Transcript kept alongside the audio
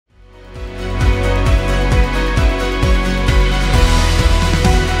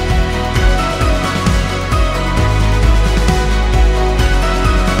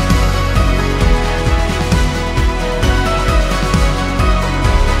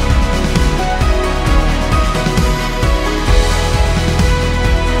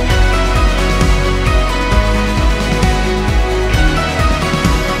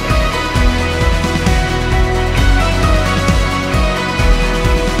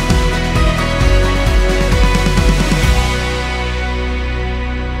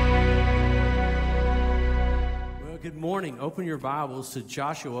morning. Open your Bibles to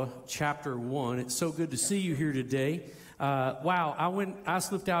Joshua chapter 1. It's so good to see you here today. I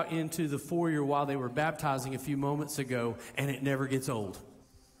slipped out into the foyer while they were baptizing a few moments ago, and it never gets old.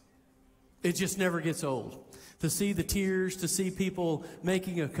 It just never gets old. To see the tears, to see people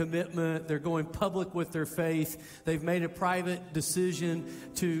making a commitment, they're going public with their faith. They've made a private decision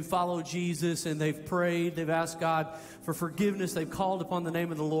to follow Jesus, and they've prayed. They've asked God for forgiveness. They've called upon the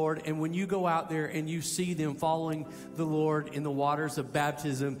name of the Lord. And when you go out there and you see them following the Lord in the waters of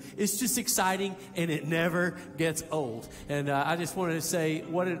baptism, it's just exciting, and it never gets old. And I just wanted to say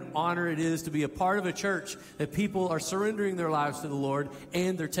what an honor it is to be a part of a church that people are surrendering their lives to the Lord,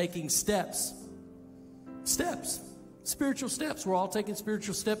 and they're taking steps, spiritual steps. We're all taking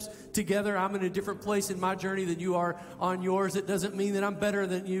spiritual steps together. I'm in a different place in my journey than you are on yours. It doesn't mean that I'm better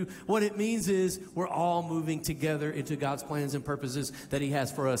than you. What it means is we're all moving together into God's plans and purposes that He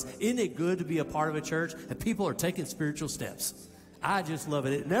has for us. Isn't it good to be a part of a church that people are taking spiritual steps? I just love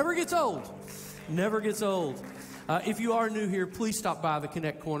it. It never gets old. Never gets old. If you are new here, please stop by the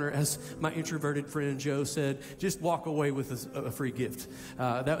Connect Corner. As my introverted friend Joe said, just walk away with a free gift.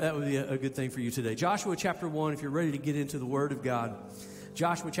 That would be a good thing for you today. Joshua chapter 1, if you're ready to get into the Word of God.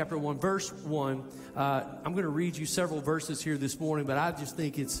 Joshua chapter 1, verse 1. I'm going to read you several verses here this morning, but I just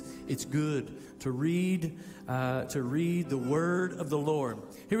think it's good to read the Word of the Lord.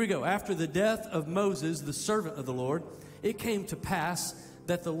 Here we go. After the death of Moses, the servant of the Lord, it came to pass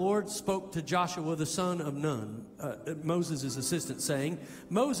that the Lord spoke to Joshua the son of Nun, Moses' assistant, saying,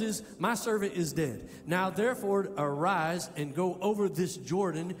 Moses, my servant, is dead. Now therefore arise and go over this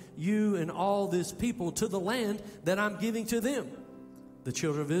Jordan, you and all this people, to the land that I'm giving to them, the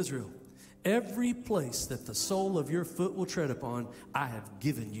children of Israel. Every place that the sole of your foot will tread upon, I have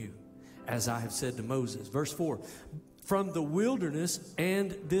given you, as I have said to Moses. Verse 4, from the wilderness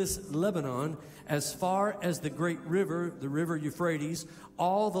and this Lebanon, as far as the great river, the river Euphrates,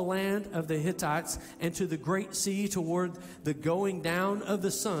 all the land of the Hittites, and to the great sea toward the going down of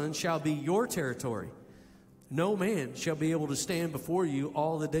the sun shall be your territory. No man shall be able to stand before you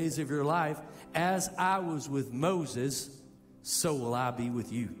all the days of your life. As I was with Moses, so will I be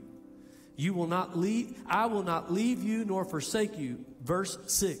with you. I will not leave you nor forsake you. Verse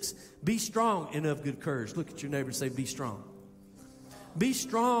 6, be strong and of good courage. Look at your neighbor and say, be strong. Be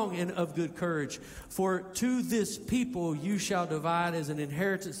strong and of good courage, for to this people you shall divide as an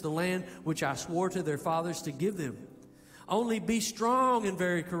inheritance the land which I swore to their fathers to give them. Only be strong and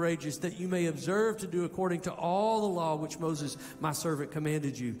very courageous, that you may observe to do according to all the law which Moses my servant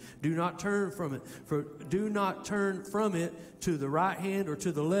commanded you. Do not turn from it to the right hand or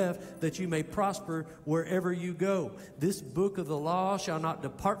to the left, that you may prosper wherever you go. This book of the law shall not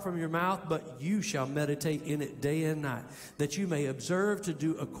depart from your mouth, but you shall meditate in it day and night, that you may observe to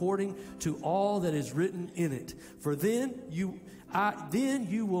do according to all that is written in it. For then you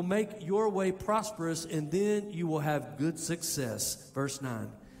will make your way prosperous, and then you will have good success. Verse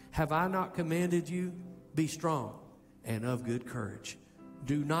 9, have I not commanded you? Be strong and of good courage.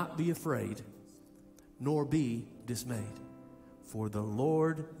 Do not be afraid, nor be dismayed. For the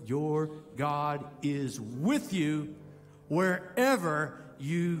Lord your God is with you wherever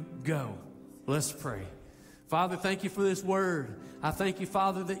you go. Let's pray. Father, thank you for this word. I thank you,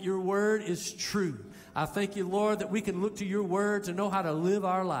 Father, that your word is true. I thank you, Lord, that we can look to your word to know how to live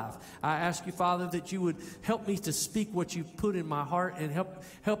our life. I ask you, Father, that you would help me to speak what you put in my heart, and help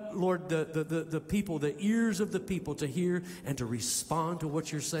Lord, the people, the ears of the people to hear and to respond to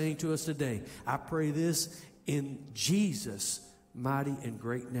what you're saying to us today. I pray this in Jesus' mighty and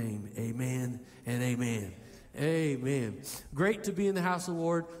great name. Amen and amen. Amen. Great to be in the house of the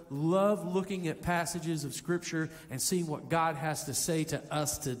Lord. Love looking at passages of Scripture and seeing what God has to say to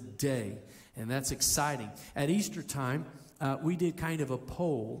us today. And that's exciting. At Easter time, we did kind of a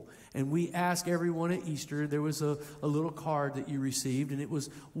poll, and we asked everyone at Easter, there was a little card that you received, and it was,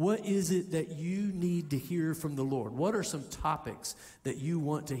 what is it that you need to hear from the Lord? What are some topics that you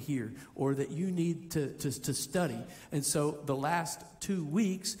want to hear or that you need to study? And so the last 2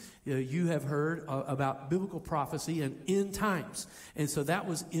 weeks, you have heard about biblical prophecy and end times. And so that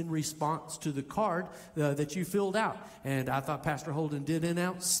was in response to the card that you filled out. And I thought Pastor Holden did an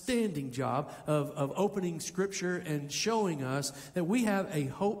outstanding job of opening Scripture and showing us that we have a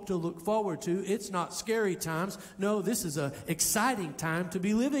hope to look forward to. It's not scary times. No, this is an exciting time to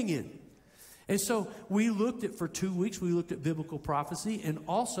be living in. And so we looked at, for 2 weeks, we looked at biblical prophecy. And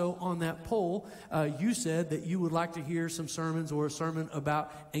also on that poll, you said that you would like to hear some sermons or a sermon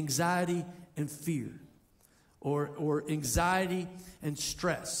about anxiety and fear, or anxiety and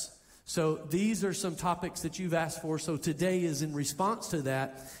stress. So these are some topics that you've asked for. So today is in response to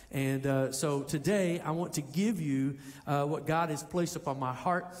that. And so today I want to give you what God has placed upon my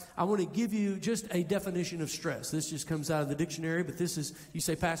heart. I want to give you just a definition of stress. This just comes out of the dictionary, but this is, you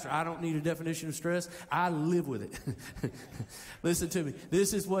say, Pastor, I don't need a definition of stress. I live with it. Listen to me.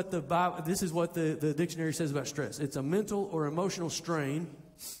 This is what the Bible, this is what the dictionary says about stress. It's a mental or emotional strain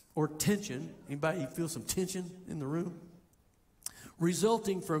or tension. Anybody feel some tension in the room?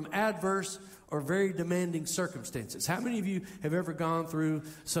 Resulting from adverse or very demanding circumstances. How many of you have ever gone through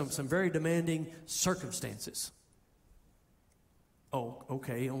some very demanding circumstances? Oh,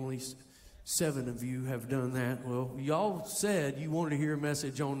 okay, only 7 of you have done that. Well, y'all said you wanted to hear a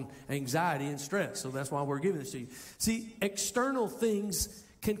message on anxiety and stress, so that's why we're giving this to you. See, external things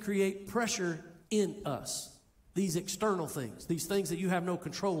can create pressure in us. These external things, these things that you have no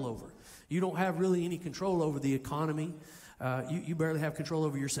control over. You don't have really any control over the economy. You barely have control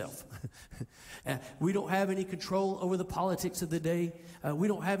over yourself. We don't have any control over the politics of the day. We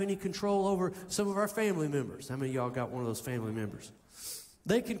don't have any control over some of our family members. How many of y'all got one of those family members?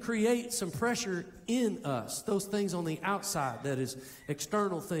 They can create some pressure in us. Those things on the outside, that is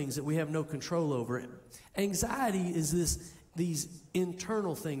external things that we have no control over. Anxiety is these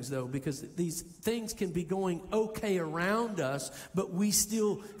internal things, though, because these things can be going okay around us, but we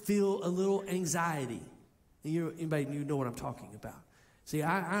still feel a little anxiety. Anybody know what I'm talking about? See,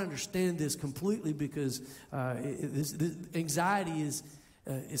 I understand this completely because this anxiety is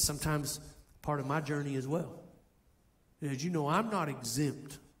sometimes part of my journey as well. As you know, I'm not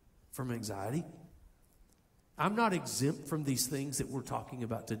exempt from anxiety. I'm not exempt from these things that we're talking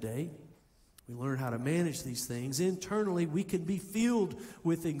about today. We learn how to manage these things. Internally, we can be filled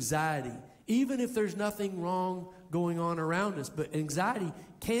with anxiety, even if there's nothing wrong going on around us. But anxiety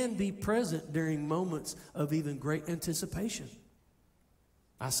can be present during moments of even great anticipation.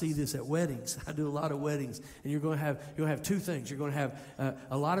 I see this at weddings. I do a lot of weddings, and you're going to have 2 things. You're going to have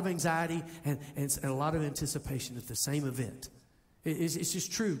a lot of anxiety and a lot of anticipation at the same event. It's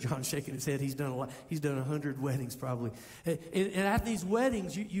just true. John's shaking his head. He's done a lot. He's done 100 weddings probably. And at these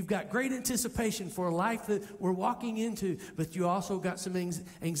weddings, you've got great anticipation for a life that we're walking into, but you also got some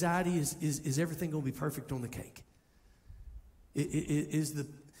anxiety. Is everything going to be perfect on the cake?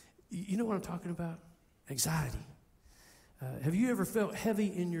 You know what I'm talking about? Anxiety. Have you ever felt heavy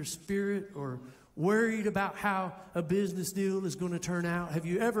in your spirit or worried about how a business deal is going to turn out? Have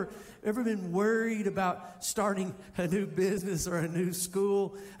you ever been worried about starting a new business or a new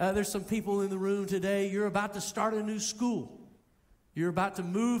school? There's some people in the room today. You're about to start a new school. You're about to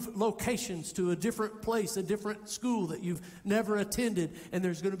move locations to a different place, a different school that you've never attended. And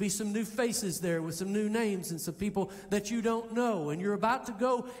there's going to be some new faces there with some new names and some people that you don't know. And you're about to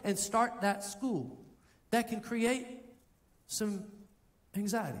go and start that school. That can create some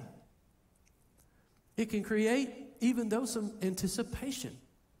anxiety. It can create, even though, some anticipation.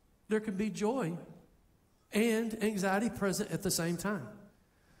 There can be joy and anxiety present at the same time.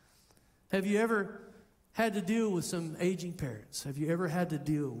 Have you ever had to deal with some aging parents? Have you ever had to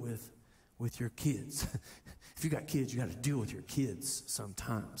deal with your kids? If you got kids, you got to deal with your kids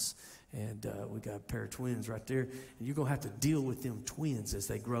sometimes. And we got a pair of twins right there, and you're going to have to deal with them twins as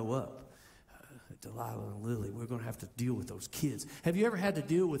they grow up. Delilah and Lily, we're going to have to deal with those kids. Have you ever had to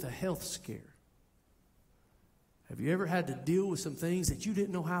deal with a health scare? Have you ever had to deal with some things that you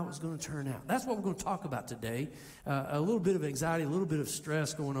didn't know how it was going to turn out? That's what we're going to talk about today. A little bit of anxiety, a little bit of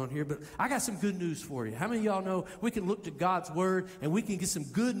stress going on here. But I got some good news for you. How many of y'all know we can look to God's word and we can get some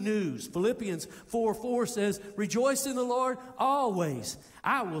good news? Philippians 4:4 says, "Rejoice in the Lord always."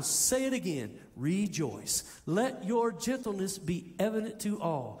 I will say it again. Rejoice. Let your gentleness be evident to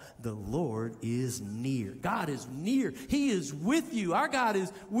all. The Lord is near. God is near. He is with you. Our God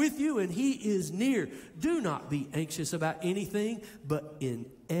is with you, and He is near. Do not be anxious about anything, but in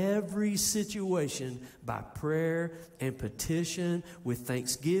every situation, by prayer and petition, with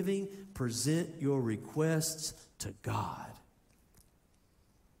thanksgiving, present your requests to God.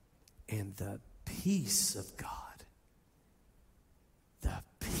 And the peace of God. The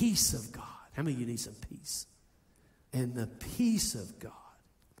peace of God. How many of you need some peace? And the peace of God,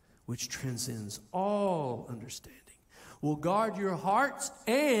 which transcends all understanding, will guard your hearts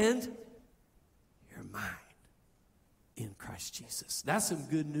and your mind in Christ Jesus. That's some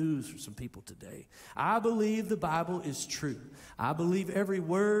good news for some people today. I believe the Bible is true. I believe every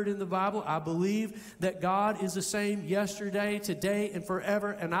word in the Bible. I believe that God is the same yesterday, today, and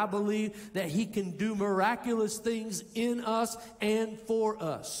forever. And I believe that He can do miraculous things in us and for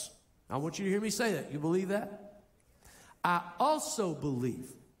us. I want you to hear me say that. You believe that? I also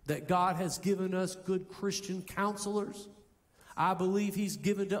believe that God has given us good Christian counselors. I believe He's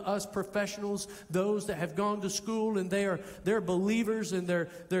given to us professionals, those that have gone to school and they're believers, and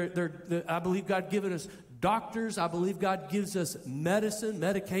I believe God given us doctors. I believe God gives us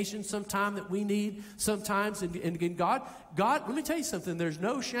medication sometime that we need sometimes. And God, let me tell you something. There's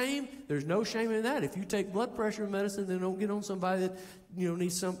no shame in that. If you take blood pressure medicine, then don't get on somebody that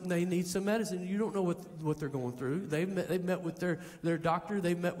needs some medicine. You don't know what they're going through. They've met with their doctor.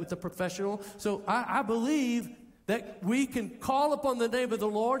 They've met with the professional. So I believe that we can call upon the name of the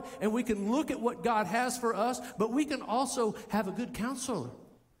Lord and we can look at what God has for us, but we can also have a good counselor.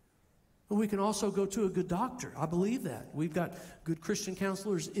 We can also go to a good doctor. I believe that. We've got good Christian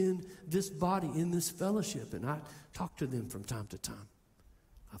counselors in this body, in this fellowship, and I talk to them from time to time.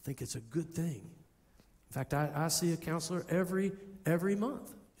 I think it's a good thing. In fact, I see a counselor every month.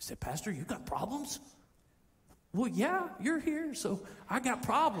 You say, Pastor, you got problems? Well, yeah, you're here, so I got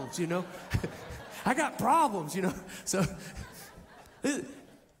problems, I got problems, So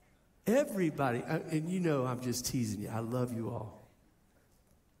everybody, and I'm just teasing you. I love you all.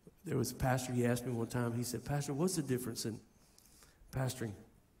 There was a pastor, he asked me one time, he said, Pastor, what's the difference in pastoring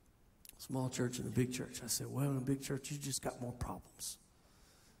a small church and a big church? I said, well, in a big church, you just got more problems.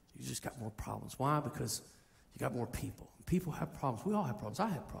 You just got more problems. Why? Because you got more people. People have problems. We all have problems. I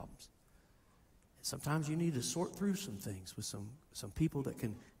have problems. And sometimes you need to sort through some things with some people that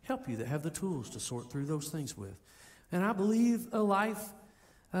can help you, that have the tools to sort through those things with. And I believe a life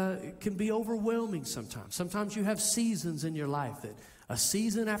can be overwhelming sometimes. Sometimes you have seasons in your life that a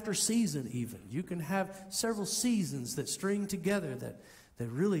season after season even. You can have several seasons that string together that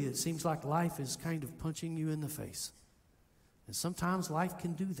really it seems like life is kind of punching you in the face. And sometimes life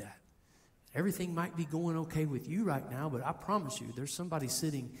can do that. Everything might be going okay with you right now, but I promise you there's somebody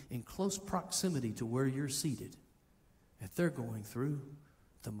sitting in close proximity to where you're seated that they're going through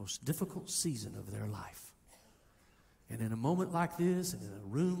the most difficult season of their life. And in a moment like this, and in a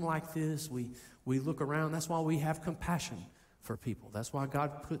room like this, we look around. That's why we have compassion for people. That's why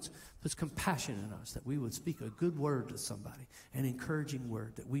God puts compassion in us, that we would speak a good word to somebody, an encouraging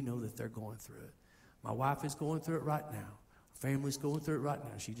word, that we know that they're going through it. My wife is going through it right now. Our family's going through it right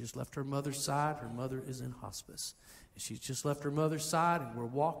now. She just left her mother's side. Her mother is in hospice. And she's just left her mother's side, and we're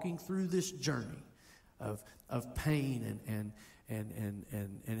walking through this journey of pain, and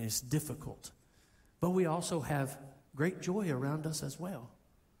it's difficult. But we also have great joy around us as well.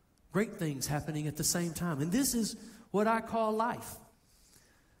 Great things happening at the same time. And this is what I call life.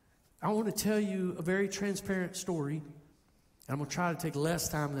 I want to tell you a very transparent story. I'm going to try to take less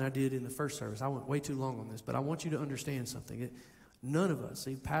time than I did in the first service. I went way too long on this, but I want you to understand something. None of us,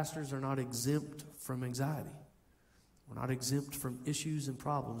 pastors are not exempt from anxiety. We're not exempt from issues and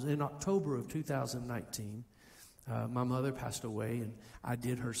problems. In October of 2019, my mother passed away, and I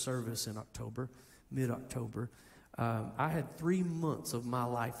did her service in October, mid-October. I had 3 months of my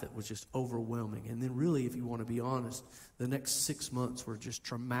life that was just overwhelming. And then really, if you want to be honest, the next 6 months were just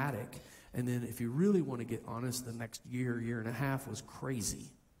traumatic. And then if you really want to get honest, the next year and a half was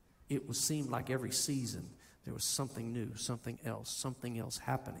crazy. It seemed like every season there was something new, something else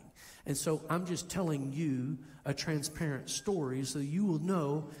happening. And so I'm just telling you a transparent story so you will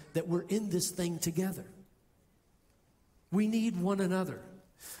know that we're in this thing together. We need one another.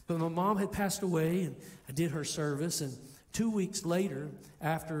 But my mom had passed away, and I did her service, and 2 weeks later,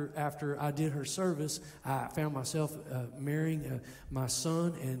 after I did her service, I found myself marrying my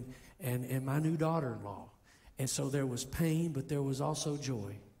son and my new daughter-in-law. And so there was pain, but there was also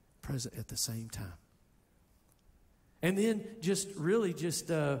joy present at the same time. And then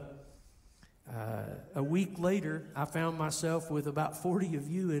a week later, I found myself with about 40 of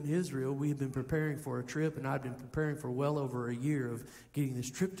you in Israel. We had been preparing for a trip, and I'd been preparing for well over a year of getting this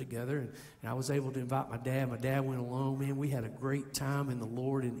trip together. And I was able to invite my dad. My dad went along. Man, we had a great time in the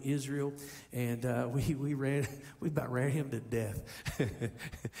Lord in Israel, and we about ran him to death.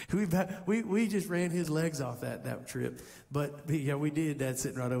 we just ran his legs off that trip. But yeah, we did. Dad's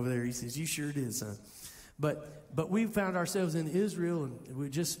sitting right over there. He says, "You sure did, son." But we found ourselves in Israel,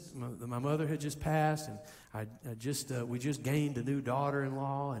 and my mother had just passed, and we just gained a new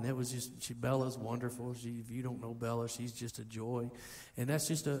daughter-in-law, and it was Bella's wonderful. If you don't know Bella, she's just a joy, and that's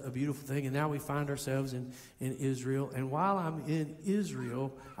just a beautiful thing. And now we find ourselves in Israel, and while I'm in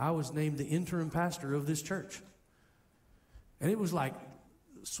Israel, I was named the interim pastor of this church, and it was like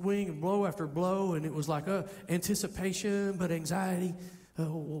swing and blow after blow, and it was like anticipation but anxiety.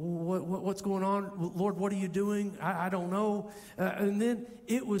 What's going on? Lord, what are you doing? I don't know. And then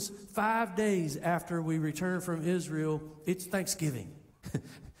it was 5 days after we returned from Israel. It's Thanksgiving.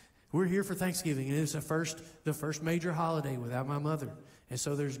 We're here for Thanksgiving, and it's the first major holiday without my mother. And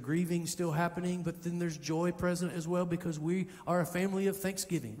so there's grieving still happening, but then there's joy present as well, because we are a family of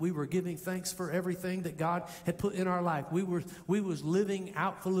thanksgiving. We were giving thanks for everything that God had put in our life. We was living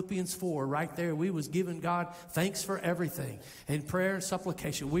out Philippians 4 right there. We was giving God thanks for everything. In prayer and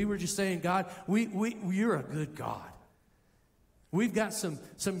supplication, we were just saying, God, you're a good God. We've got some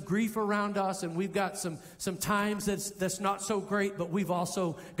grief around us, and we've got some times that's not so great, but we've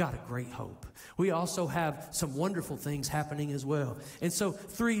also got a great hope. We also have some wonderful things happening as well. And so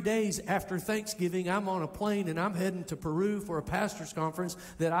 3 days after Thanksgiving, I'm on a plane, and I'm heading to Peru for a pastor's conference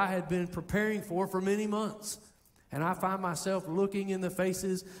that I had been preparing for many months. And I find myself looking in the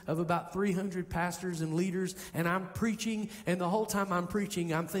faces of about 300 pastors and leaders, and I'm preaching, and the whole time I'm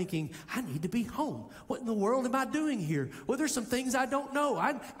preaching, I'm thinking, I need to be home. What in the world am I doing here? Well, there's some things I don't know.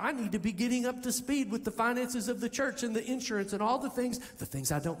 I need to be getting up to speed with the finances of the church and the insurance and all the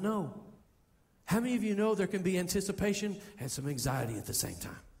things I don't know. How many of you know there can be anticipation and some anxiety at the same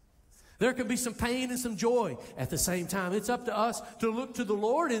time? There can be some pain and some joy at the same time. It's up to us to look to the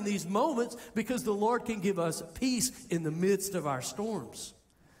Lord in these moments, because the Lord can give us peace in the midst of our storms.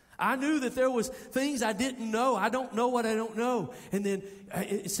 I knew that there was things I didn't know. I don't know what I don't know. And then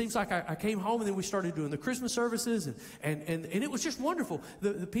it seems like I came home, and then we started doing the Christmas services, and it was just wonderful.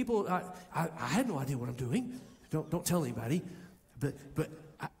 The people, I had no idea what I'm doing. Don't tell anybody. But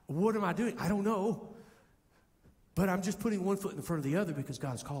what am I doing? I don't know. But I'm just putting one foot in front of the other, because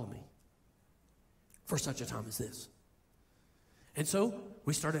God's called me for such a time as this. And so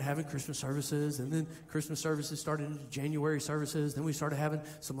we started having Christmas services, and then Christmas services started into January services. Then we started having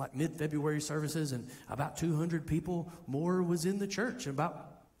some like mid-February services, and about 200 people more was in the church in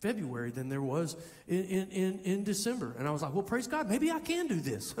about February than there was in December. And I was like, well, praise God, maybe I can do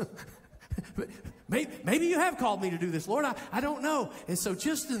this. Maybe you have called me to do this, Lord. I don't know. And so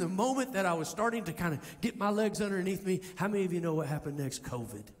just in the moment that I was starting to kind of get my legs underneath me, how many of you know what happened next?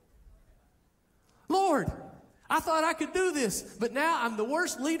 COVID. Lord, I thought I could do this, but now I'm the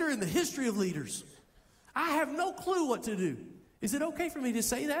worst leader in the history of leaders. I have no clue what to do. Is it okay for me to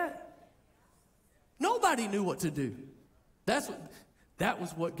say that? Nobody knew what to do. That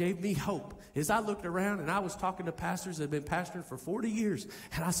was what gave me hope. As I looked around, and I was talking to pastors that had been pastoring for 40 years,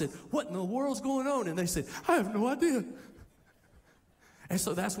 and I said, what in the world's going on? And they said, I have no idea. And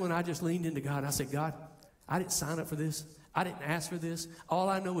so that's when I just leaned into God. I said, God, I didn't sign up for this. I didn't ask for this. All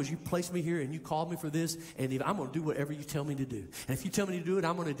I know is you placed me here, and you called me for this, and I'm going to do whatever you tell me to do. And if you tell me to do it,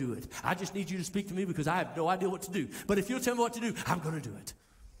 I'm going to do it. I just need you to speak to me, because I have no idea what to do. But if you'll tell me what to do, I'm going to do it.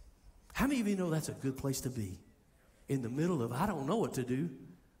 How many of you know that's a good place to be? In the middle of, I don't know what to do,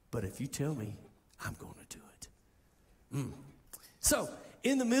 but if you tell me, I'm going to do it. So,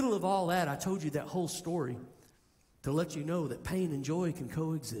 in the middle of all that, I told you that whole story to let you know that pain and joy can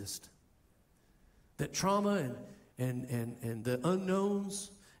coexist. That trauma and the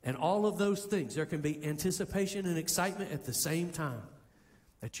unknowns and all of those things, there can be anticipation and excitement at the same time.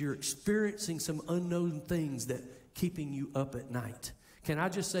 That you're experiencing some unknown things that keeping you up at night. Can I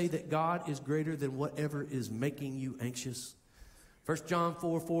just say that God is greater than whatever is making you anxious? 1 John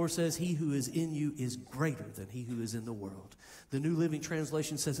 4:4 says, he who is in you is greater than he who is in the world. The New Living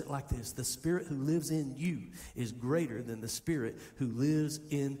Translation says it like this: the spirit who lives in you is greater than the spirit who lives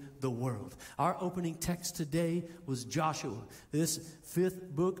in the world. Our opening text today was Joshua. This fifth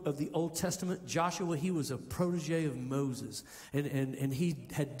book of the Old Testament. Joshua, he was a protege of Moses. And he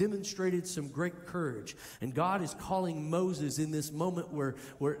had demonstrated some great courage. And God is calling Moses in this moment where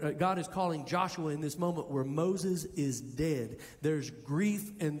God is calling Joshua in this moment where Moses is dead. There's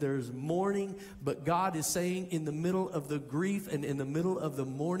grief and there's mourning, but God is saying in the middle of the grief and in the middle of the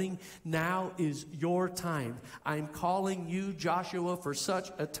mourning, now is your time. I'm calling you, Joshua, for such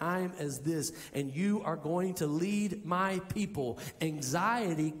a time as this, and you are going to lead my people.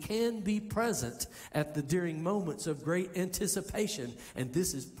 Anxiety can be present during moments of great anticipation, and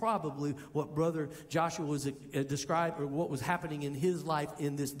this is probably what Brother Joshua was described, or what was happening in his life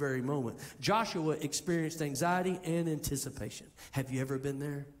in this very moment. Joshua experienced anxiety and anticipation. Have you ever been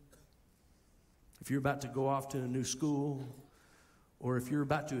there? If you're about to go off to a new school, or if you're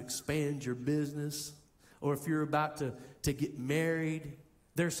about to expand your business, or if you're about to get married,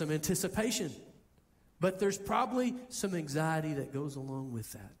 there's some anticipation. But there's probably some anxiety that goes along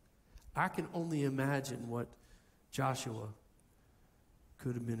with that. I can only imagine what Joshua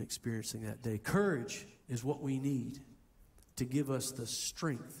could have been experiencing that day. Courage is what we need to give us the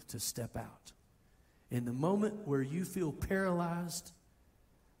strength to step out. In the moment where you feel paralyzed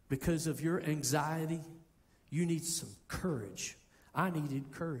because of your anxiety, you need some courage. I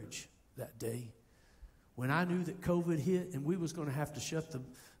needed courage that day When I knew that COVID hit and we was going to have to shut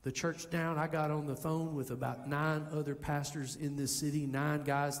the church down, I got on the phone with about 9 other pastors in this city, 9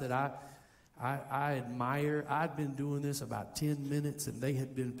 guys that I admire. I'd been doing this about 10 minutes, and they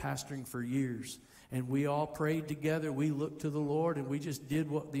had been pastoring for years. And we all prayed together. We looked to the Lord, and we just did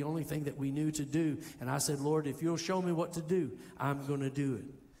the only thing that we knew to do. And I said, Lord, if you'll show me what to do, I'm going to do it.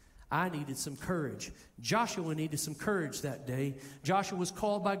 I needed some courage. Joshua needed some courage that day. Joshua was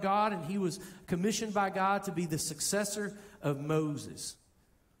called by God, and he was commissioned by God to be the successor of Moses.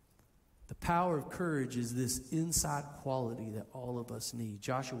 The power of courage is this inside quality that all of us need.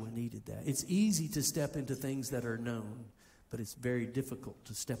 Joshua needed that. It's easy to step into things that are known, but it's very difficult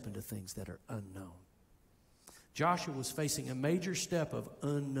to step into things that are unknown. Joshua was facing a major step of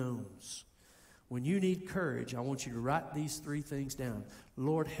unknowns. When you need courage, I want you to write these 3 things down.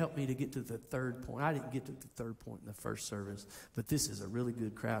 Lord, help me to get to the 3rd point. I didn't get to the 3rd point in the first service, but this is a really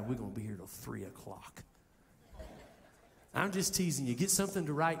good crowd. We're going to be here till 3 o'clock. I'm just teasing you. Get something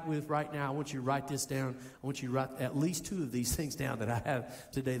to write with right now. I want you to write this down. I want you to write at least 2 of these things down that I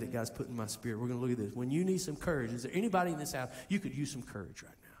have today that God's put in my spirit. We're going to look at this. When you need some courage, is there anybody in this house, you could use some courage right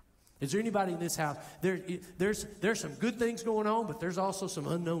now? Is there anybody in this house, there's some good things going on, but there's also some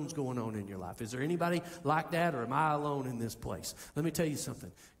unknowns going on in your life. Is there anybody like that, or am I alone in this place? Let me tell you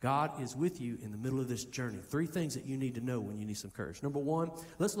something. God is with you in the middle of this journey. 3 things that you need to know when you need some courage. Number 1,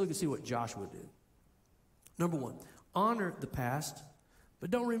 let's look and see what Joshua did. Number 1, honor the past, but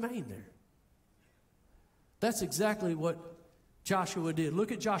don't remain there. That's exactly what Joshua did.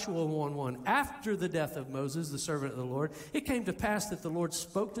 Look at Joshua 1:1. After the death of Moses, the servant of the Lord, it came to pass that the Lord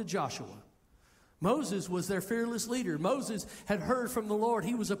spoke to Joshua. Moses was their fearless leader. Moses had heard from the Lord.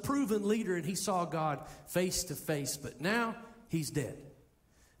 He was a proven leader, and he saw God face to face. But now he's dead.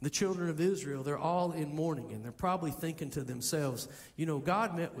 The children of Israel, they're all in mourning, and they're probably thinking to themselves, you know,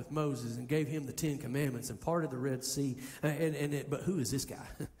 God met with Moses and gave him the 10 commandments and parted the Red Sea. But who is this guy?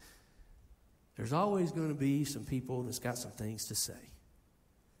 There's always going to be some people that's got some things to say.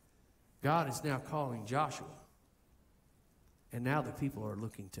 God is now calling Joshua, and now the people are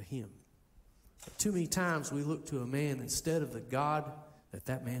looking to him. But too many times we look to a man instead of the God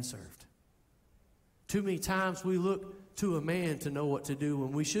that man served. Too many times we look to a man to know what to do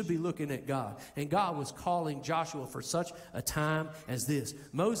when we should be looking at God. And God was calling Joshua for such a time as this.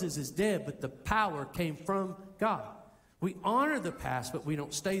 Moses is dead, but the power came from God. We honor the past, but we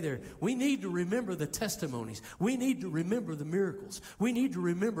don't stay there. We need to remember the testimonies. We need to remember the miracles. We need to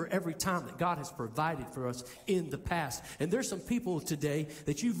remember every time that God has provided for us in the past. And there's some people today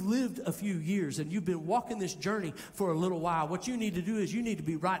that you've lived a few years and you've been walking this journey for a little while. What you need to do is you need to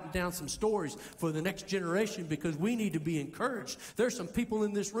be writing down some stories for the next generation, because we need to be encouraged. There's some people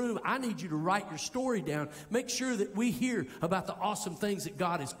in this room, I need you to write your story down. Make sure that we hear about the awesome things that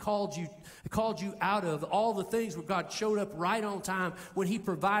God has called you out of, all the things where God showed up right on time, when he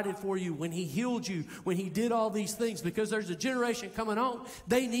provided for you, when he healed you, when he did all these things, because there's a generation coming on.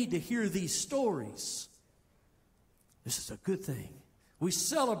 They need to hear these stories. This is a good thing. We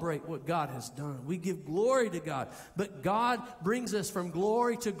celebrate what God has done. We give glory to God. But God brings us from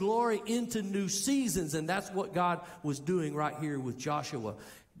glory to glory into new seasons, and that's what God was doing right here with Joshua.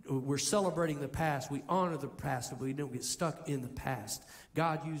 We're celebrating the past. We honor the past, but we don't get stuck in the past.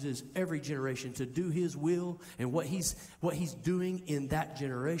 God uses every generation to do his will and what he's doing in that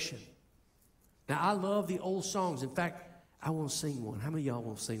generation. Now, I love the old songs. In fact, I want to sing one. How many of y'all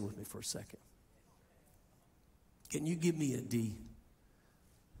want to sing with me for a second? Can you give me a D?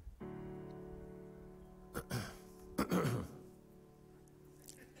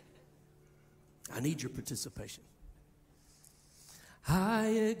 I need your participation. I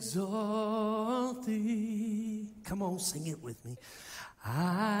exalt thee. Come on, sing it with me.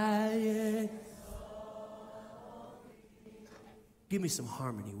 I exalt thee. Give me some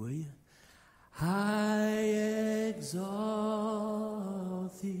harmony, will you? I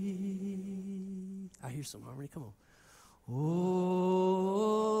exalt thee. I hear some harmony. Come on. Oh,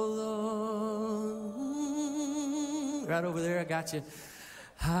 Lord. Right over there, I got you.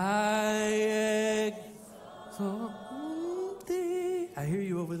 I exalt thee. I hear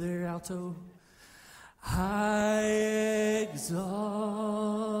you over there, alto. I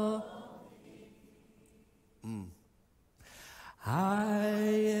exalt thee. I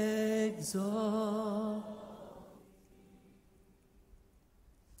exalt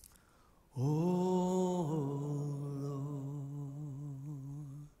oh Lord.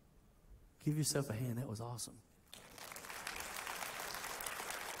 Give yourself a hand. That was awesome.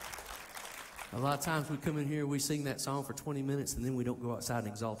 A lot of times we come in here, we sing that song for 20 minutes, and then we don't go outside and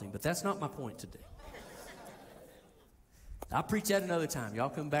exalt him. But that's not my point today. I'll preach that another time. Y'all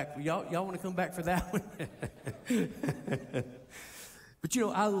come back. Y'all want to come back for that one? But, you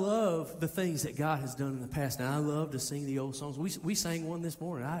know, I love the things that God has done in the past, and I love to sing the old songs. We sang one this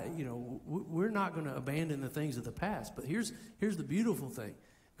morning. We're not going to abandon the things of the past, but here's the beautiful thing.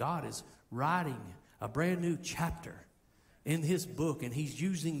 God is writing a brand new chapter in his book, and he's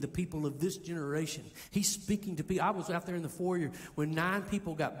using the people of this generation. He's speaking to people. I was out there in the foyer when 9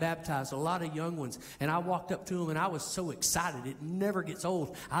 people got baptized, a lot of young ones, and I walked up to them, and I was so excited. It never gets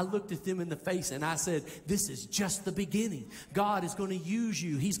old. I looked at them in the face, and I said, this is just the beginning. God is going to use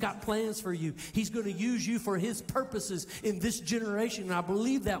you. He's got plans for you. He's going to use you for his purposes in this generation, and I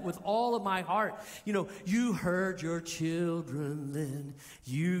believe that with all of my heart. You know, you heard your children then.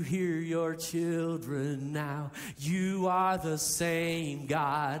 You hear your children now. You are the same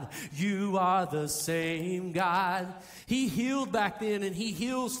God. You are the same God. He healed back then and he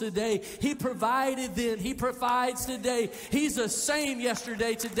heals today. He provided then. He provides today. He's the same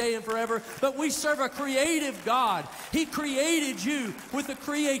yesterday, today, and forever. But we serve a creative God. He created you with the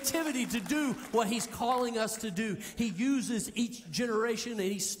creativity to do what he's calling us to do. He uses each generation and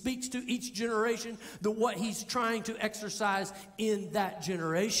he speaks to each generation what he's trying to exercise in that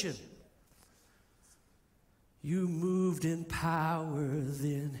generation. You moved in power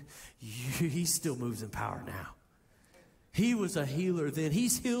then. He still moves in power now. He was a healer then.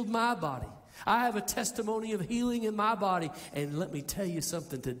 He's healed my body. I have a testimony of healing in my body. And let me tell you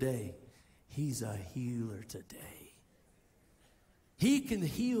something today. He's a healer today. He can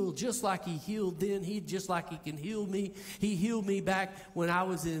heal just like he healed then. Just like he can heal me. He healed me back when I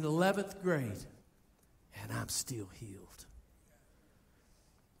was in 11th grade. And I'm still healed.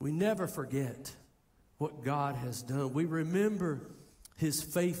 We never forget what God has done. We remember his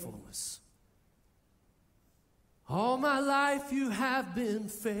faithfulness. All my life you have been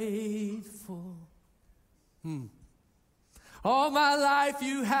faithful. All my life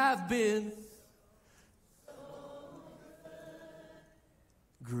you have been.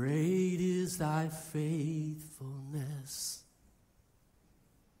 Great is thy faithfulness.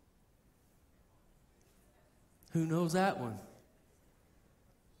 Who knows that one?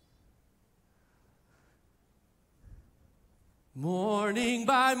 Morning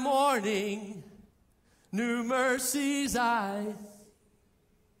by morning, new mercies thy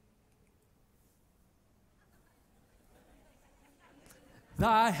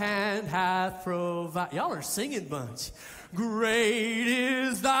hand hath provided. Y'all are singing bunch. Great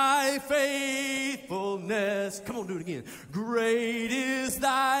is thy faithfulness. Come on, do it again. Great is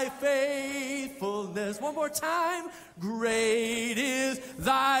thy faithfulness. One more time. Great is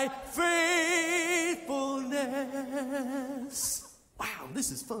thy faithfulness. Wow,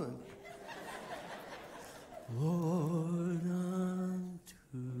 this is fun. Lord, unto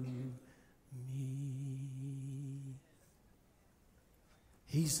me.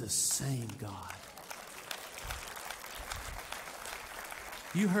 He's the same God.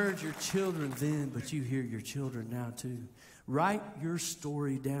 You heard your children then, but you hear your children now too. Write your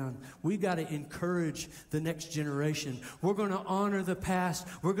story down. We've got to encourage the next generation. We're going to honor the past.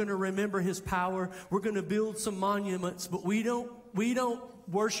 We're going to remember his power. We're going to build some monuments, but we don't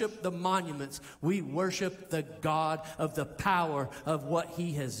worship the monuments. We worship the God of the power of what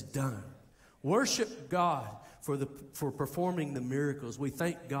he has done. Worship God for performing the miracles. We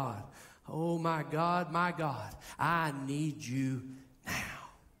thank God. Oh my God, I need you now.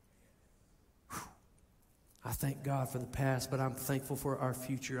 I thank God for the past, but I'm thankful for our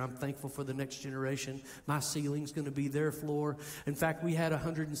future. I'm thankful for the next generation. My ceiling's going to be their floor. In fact, we had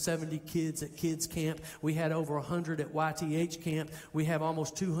 170 kids at kids camp. We had over 100 at YTH camp. We have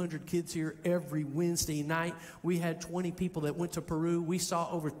almost 200 kids here every Wednesday night. We had 20 people that went to Peru. We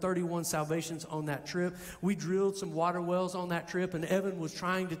saw over 31 salvations on that trip. We drilled some water wells on that trip, and Evan was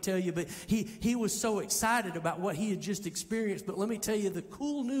trying to tell you, but he was so excited about what he had just experienced. But let me tell you the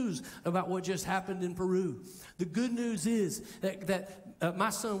cool news about what just happened in Peru. The good news is that my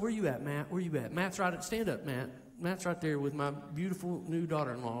son, where you at, Matt? Where you at? Matt's right. Stand up, Matt. Matt's right there with my beautiful new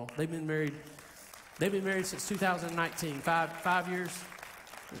daughter-in-law. They've been married since 2019. Five years.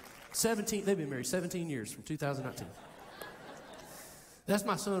 17. They've been married 17 years from 2019. That's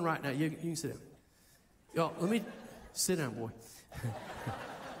my son right now. You can sit down. Y'all, let me sit down, boy.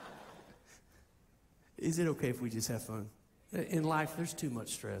 Is it okay if we just have fun? In life, there's too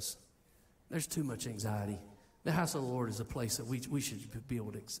much stress. There's too much anxiety. The house of the Lord is a place that we should be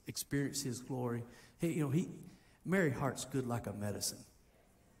able to experience his glory. Merry heart's good like a medicine.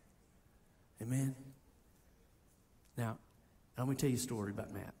 Amen. Now, let me tell you a story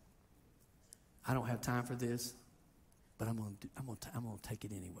about Matt. I don't have time for this, but I'm going to take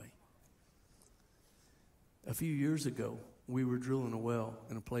it anyway. A few years ago, we were drilling a well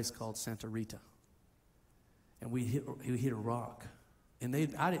in a place called Santa Rita. And we hit a rock. And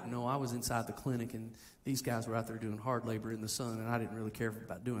I didn't know. I was inside the clinic, and these guys were out there doing hard labor in the sun, and I didn't really care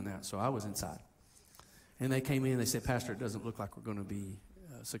about doing that, so I was inside. And they came in, they said, Pastor, it doesn't look like we're going to be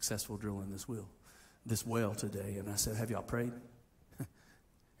successful drilling this well today. And I said, have y'all prayed?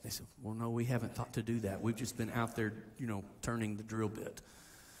 They said, well, no, we haven't thought to do that. We've just been out there, turning the drill bit.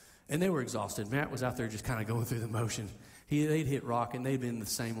 And they were exhausted. Matt was out there just kind of going through the motion. They'd hit rock, and they'd been the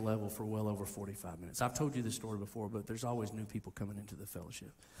same level for well over 45 minutes. I've told you this story before, but there's always new people coming into the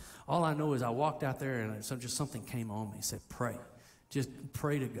fellowship. All I know is I walked out there, and just something came on me. He said, pray. Just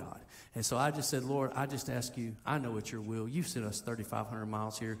pray to God. And so I just said, Lord, I just ask you, I know it's your will. You've sent us 3,500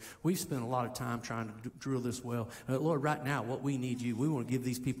 miles here. We've spent a lot of time trying to drill this well. Lord, right now, what we need you, we want to give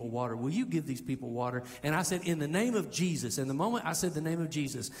these people water. Will you give these people water? And I said, in the name of Jesus. And the moment I said the name of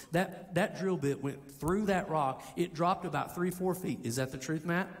Jesus, that drill bit went through that rock. It dropped about 3-4 feet. Is that the truth,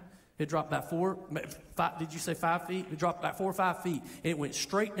 Matt? It dropped about 5, did you say 5 feet? It dropped about 4 or 5 feet. And it went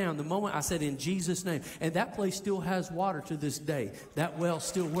straight down the moment I said in Jesus' name. And that place still has water to this day. That well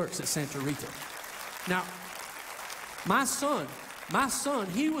still works at Santa Rita. Now, my son,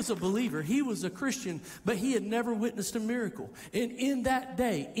 he was a believer. He was a Christian, but he had never witnessed a miracle. And in that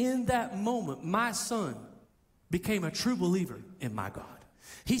day, in that moment, my son became a true believer in my God.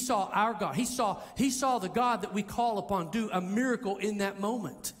 He saw our God. He saw the God that we call upon do a miracle in that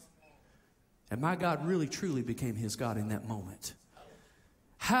moment. And my God really, truly became his God in that moment.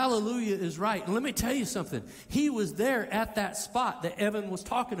 Hallelujah is right. And let me tell you something. He was there at that spot that Evan was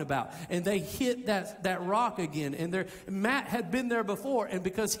talking about. And they hit that rock again. And Matt had been there before. And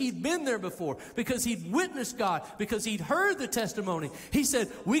because he'd been there before, because he'd witnessed God, because he'd heard the testimony, he said,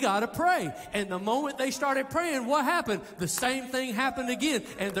 we got to pray. And the moment they started praying, what happened? The same thing happened again.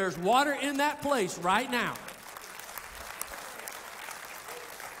 And there's water in that place right now.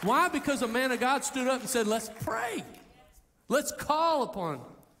 Why? Because a man of God stood up and said, let's pray. Let's call upon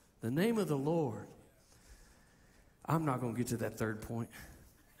the name of the Lord. I'm not going to get to that third point.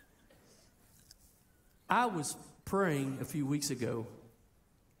 I was praying a few weeks ago,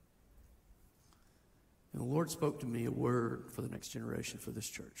 and the Lord spoke to me a word for the next generation for this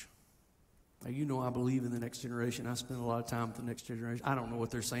church. Now, you know I believe in the next generation. I spend a lot of time with the next generation. I don't know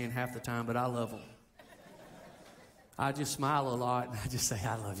what they're saying half the time, but I love them. I just smile a lot, and I just say,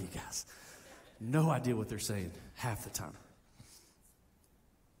 I love you guys. No idea what they're saying half the time.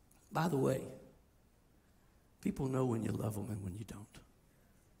 By the way, people know when you love them and when you don't.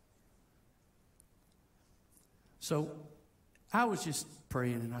 So I was just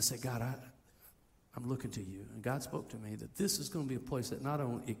praying, and I said, God, I'm looking to you. And God spoke to me that this is going to be a place that not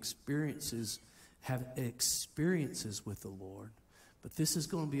only have experiences with the Lord, but this is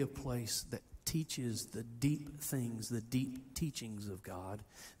going to be a place that teaches the deep things, the deep teachings of God.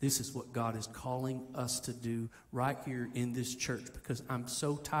 This is what God is calling us to do right here in this church, because I'm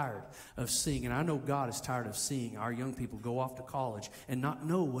so tired of seeing, and I know God is tired of seeing our young people go off to college and not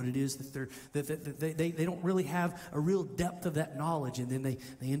know what it is that they don't really have a real depth of that knowledge, and then they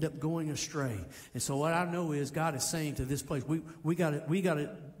end up going astray. And so what I know is God is saying to this place, we got to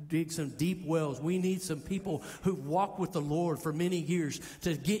dig some deep wells. We need some people who've walked with the Lord for many years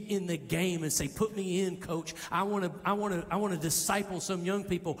to get in the game and say, put me in, coach. I want to disciple some young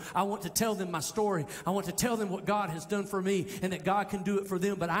people. I want to tell them my story. I want to tell them what God has done for me and that God can do it for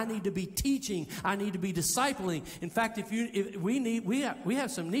them. But I need to be teaching. I need to be discipling. In fact, we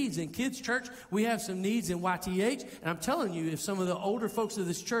have some needs in kids' church. We have some needs in YTH. And I'm telling you, if some of the older folks of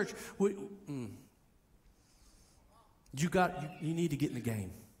this church, you need to get in the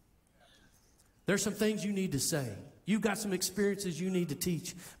game. There's some things you need to say. You've got some experiences you need to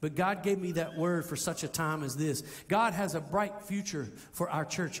teach. But God gave me that word for such a time as this. God has a bright future for our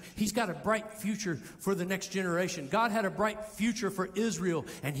church. He's got a bright future for the next generation. God had a bright future for Israel,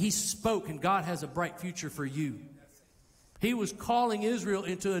 and He spoke, and God has a bright future for you. He was calling Israel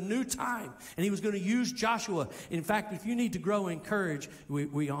into a new time, and He was going to use Joshua. In fact, if you need to grow in courage,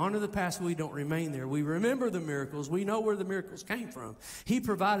 we honor the past, we don't remain there. We remember the miracles. We know where the miracles came from. He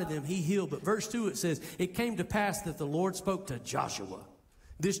provided them. He healed. But verse 2, it says, it came to pass that the Lord spoke to Joshua.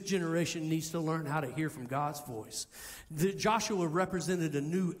 This generation needs to learn how to hear from God's voice. Joshua represented a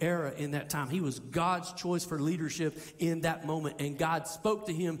new era in that time. He was God's choice for leadership in that moment, and God spoke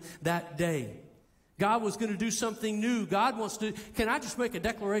to him that day. God was going to do something new. Can I just make a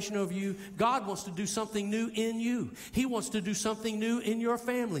declaration over you? God wants to do something new in you. He wants to do something new in your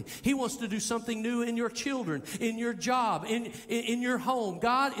family. He wants to do something new in your children, in your job, in your home.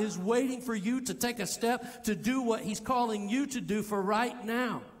 God is waiting for you to take a step to do what He's calling you to do for right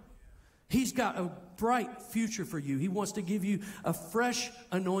now. He's got a bright future for you. He wants to give you a fresh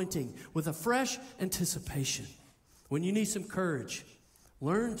anointing with a fresh anticipation. When you need some courage,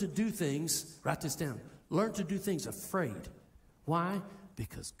 learn to do things, write this down, learn to do things afraid. Why?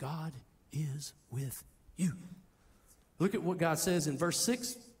 Because God is with you. Look at what God says in verse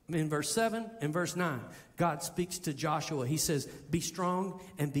 6, in verse 7, and verse 9. God speaks to Joshua. He says, be strong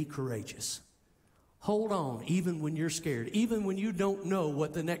and be courageous. Hold on, even when you're scared. Even when you don't know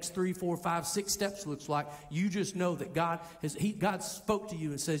what the next 3, 4, 5, 6 steps looks like, you just know that God spoke to you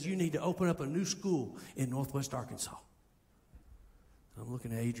and says you need to open up a new school in Northwest Arkansas. I'm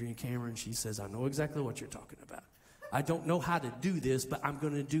looking at Adrienne Cameron. She says, I know exactly what you're talking about. I don't know how to do this, but I'm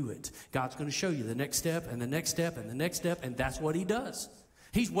going to do it. God's going to show you the next step and the next step and the next step, and that's what he does.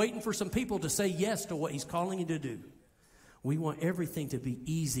 He's waiting for some people to say yes to what he's calling you to do. We want everything to be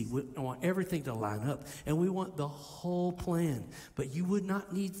easy. We want everything to line up. And we want the whole plan. But you would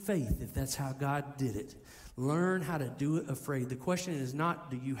not need faith if that's how God did it. Learn how to do it afraid. The question is not,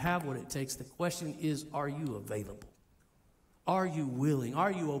 do you have what it takes? The question is, are you available? Are you willing?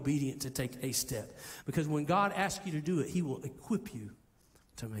 Are you obedient to take a step? Because when God asks you to do it, he will equip you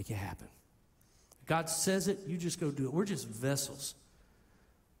to make it happen. God says it, you just go do it. We're just vessels.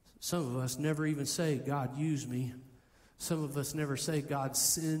 Some of us never even say, God, use me. Some of us never say, God,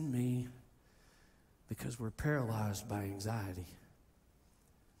 send me, because we're paralyzed by anxiety.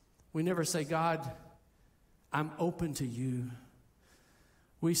 We never say, God, I'm open to you.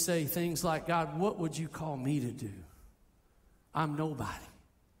 We say things like, God, what would you call me to do? I'm nobody.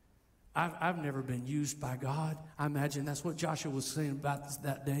 I've never been used by God. I imagine that's what Joshua was saying about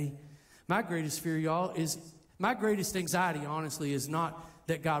that day. My greatest fear, y'all, is my greatest anxiety, honestly, is not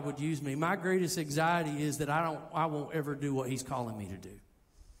that God would use me. My greatest anxiety is that I won't ever do what he's calling me to do.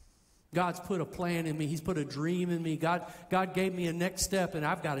 God's put a plan in me. He's put a dream in me. God gave me a next step, and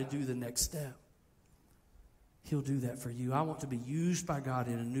I've got to do the next step. He'll do that for you. I want to be used by God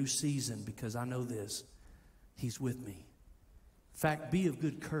in a new season because I know this. He's with me. In fact, be of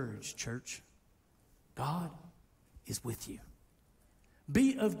good courage, church. God is with you.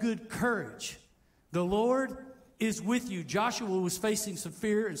 Be of good courage. The Lord is with you. Joshua was facing some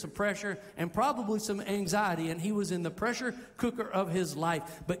fear and some pressure and probably some anxiety, and he was in the pressure cooker of his life.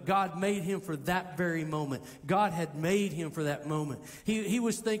 But God made him for that very moment. God had made him for that moment. He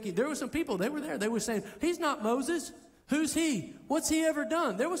was thinking, there were some people, they were there. They were saying, he's not Moses. Who's he? What's he ever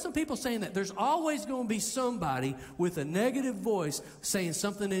done? There were some people saying that. There's always going to be somebody with a negative voice saying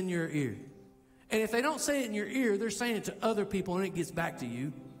something in your ear. And if they don't say it in your ear, they're saying it to other people, and it gets back to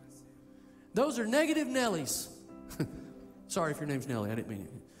you. Those are negative Nellies. Sorry if your name's Nellie. I didn't mean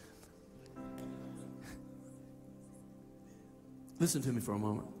it. Listen to me for a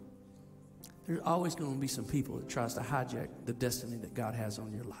moment. There's always going to be some people that tries to hijack the destiny that God has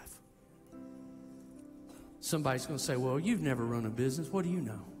on your life. Somebody's going to say, well, you've never run a business. What do you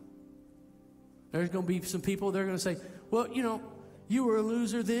know? There's going to be some people, they're going to say, well, you know, you were a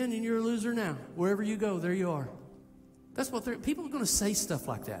loser then and you're a loser now. Wherever you go, there you are. That's what people are going to say stuff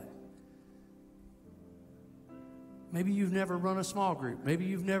like that. Maybe you've never run a small group. Maybe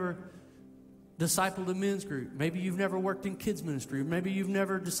you've never discipled a men's group. Maybe you've never worked in kids ministry. Maybe you've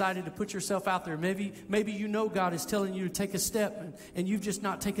never decided to put yourself out there. Maybe you know God is telling you to take a step and you've just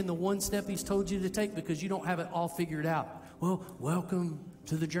not taken the one step he's told you to take because you don't have it all figured out. Well, welcome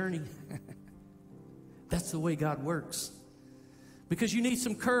to the journey. That's the way God works. Because you need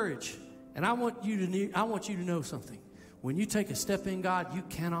some courage. And I want you to know something. When you take a step in God, you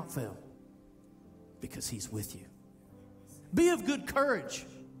cannot fail because he's with you. Be of good courage.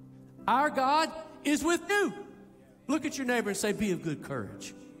 Our God is with you. Look at your neighbor and say, be of good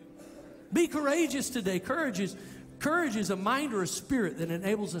courage. Be courageous today. Courage is a mind or a spirit that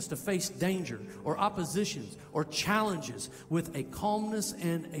enables us to face danger or oppositions or challenges with a calmness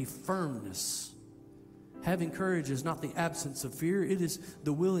and a firmness. Having courage is not the absence of fear. It is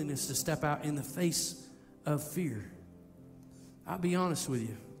the willingness to step out in the face of fear. I'll be honest with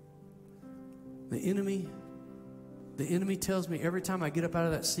you. The enemy tells me every time I get up out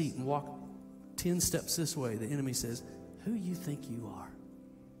of that seat and walk 10 steps this way, the enemy says, who you think you are?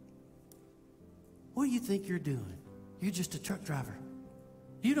 What do you think you're doing? You're just a truck driver.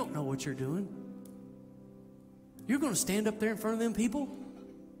 You don't know what you're doing. You're going to stand up there in front of them people?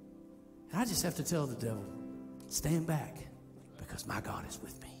 And I just have to tell the devil, stand back because my God is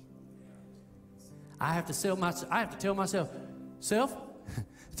with me. I have to tell myself, self,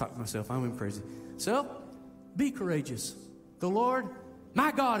 talk to myself, I'm crazy. Self, be courageous. The Lord,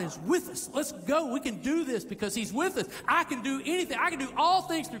 my God, is with us. Let's go. We can do this because he's with us. I can do anything. I can do all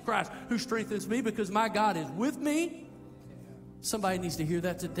things through Christ who strengthens me because my God is with me. Somebody needs to hear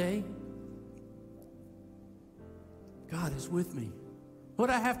that today. God is with me. What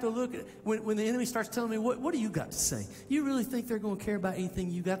I have to look at when the enemy starts telling me, what do you got to say? You really think they're going to care about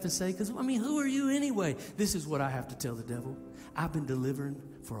anything you got to say? Because, I mean, who are you anyway? This is what I have to tell the devil. I've been delivering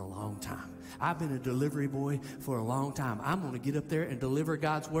for a long time. I've been a delivery boy for a long time. I'm going to get up there and deliver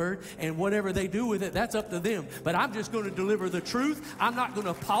God's word, and whatever they do with it, that's up to them. But I'm just going to deliver the truth. I'm not going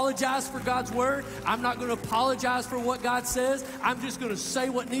to apologize for God's word. I'm not going to apologize for what God says. I'm just going to say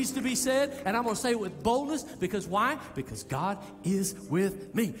what needs to be said, and I'm going to say it with boldness. Because why? Because God is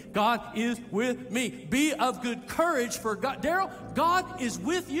with me. God is with me. Be of good courage for God. Daryl, God is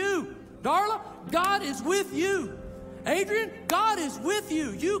with you. Darla, God is with you. Adrian, God is with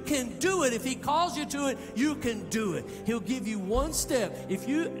you. You can do it. If he calls you to it, you can do it. He'll give you one step.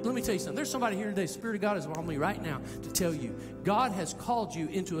 Let me tell you something. There's somebody here today, Spirit of God is on me right now to tell you, God has called you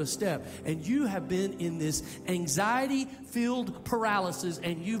into a step, and you have been in this anxiety-filled paralysis,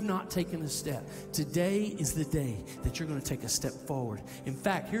 and you've not taken a step. Today is the day that you're going to take a step forward. In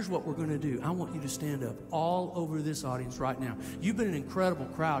fact, here's what we're going to do. I want you to stand up all over this audience right now. You've been an incredible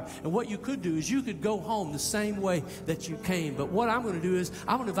crowd, and what you could do is you could go home the same way that you came. But what I'm going to do is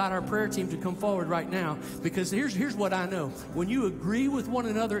I'm going to invite our prayer team to come forward right now, because here's what I know. When you agree with one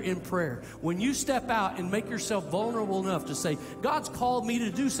another in prayer, when you step out and make yourself vulnerable enough to say, God's called me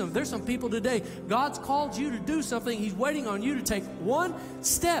to do something. There's some people today, God's called you to do something. He's waiting on you to take one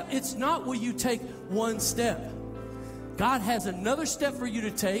step. It's not will you take one step. God has another step for you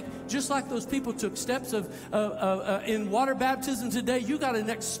to take, just like those people took steps in water baptism today. You got a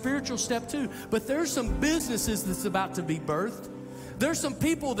next spiritual step too. But there's some businesses that's about to be birthed. There's some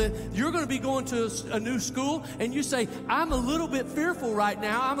people that you're going to be going to a new school, and you say, I'm a little bit fearful right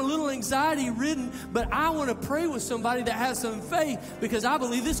now. I'm a little anxiety ridden, but I want to pray with somebody that has some faith, because I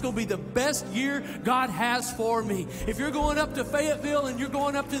believe this is going to be the best year God has for me. If you're going up to Fayetteville and you're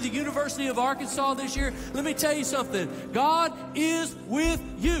going up to the University of Arkansas this year, let me tell you something. God is with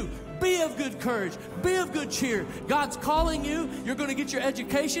you. Be of good courage. Be of good cheer. God's calling you. You're going to get your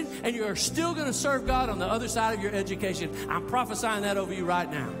education, and you're still going to serve God on the other side of your education. I'm prophesying that over you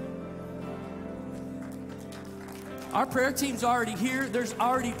right now. Our prayer team's already here. There's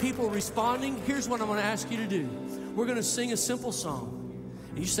already people responding. Here's what I'm going to ask you to do. We're going to sing a simple song.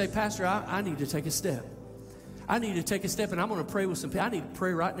 And you say, Pastor, I need to take a step. I need to take a step, and I'm going to pray with some people. I need to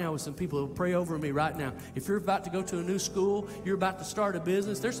pray right now with some people who will pray over me right now. If you're about to go to a new school, you're about to start a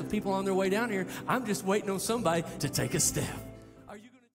business, there's some people on their way down here. I'm just waiting on somebody to take a step.